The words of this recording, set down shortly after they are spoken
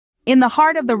In the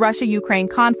heart of the Russia-Ukraine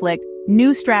conflict,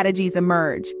 new strategies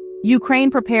emerge. Ukraine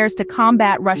prepares to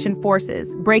combat Russian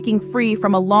forces, breaking free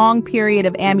from a long period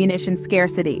of ammunition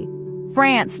scarcity.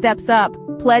 France steps up,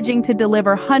 pledging to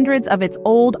deliver hundreds of its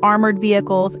old armored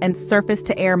vehicles and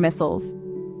surface-to-air missiles.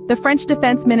 The French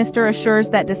defense minister assures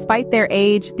that despite their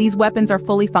age, these weapons are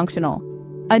fully functional.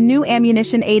 A new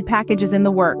ammunition aid package is in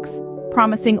the works,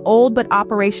 promising old but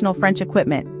operational French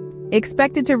equipment.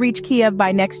 Expected to reach Kyiv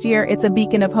by next year, it's a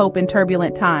beacon of hope in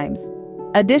turbulent times.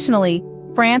 Additionally,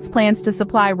 France plans to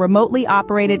supply remotely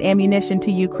operated ammunition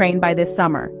to Ukraine by this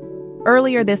summer.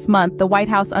 Earlier this month, the White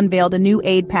House unveiled a new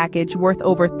aid package worth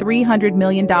over $300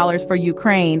 million for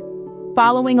Ukraine,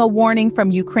 following a warning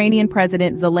from Ukrainian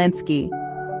President Zelensky.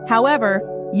 However,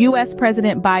 U.S.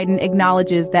 President Biden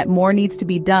acknowledges that more needs to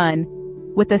be done,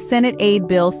 with a Senate aid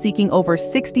bill seeking over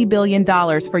 $60 billion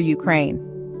for Ukraine.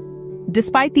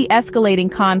 Despite the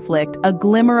escalating conflict, a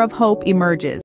glimmer of hope emerges.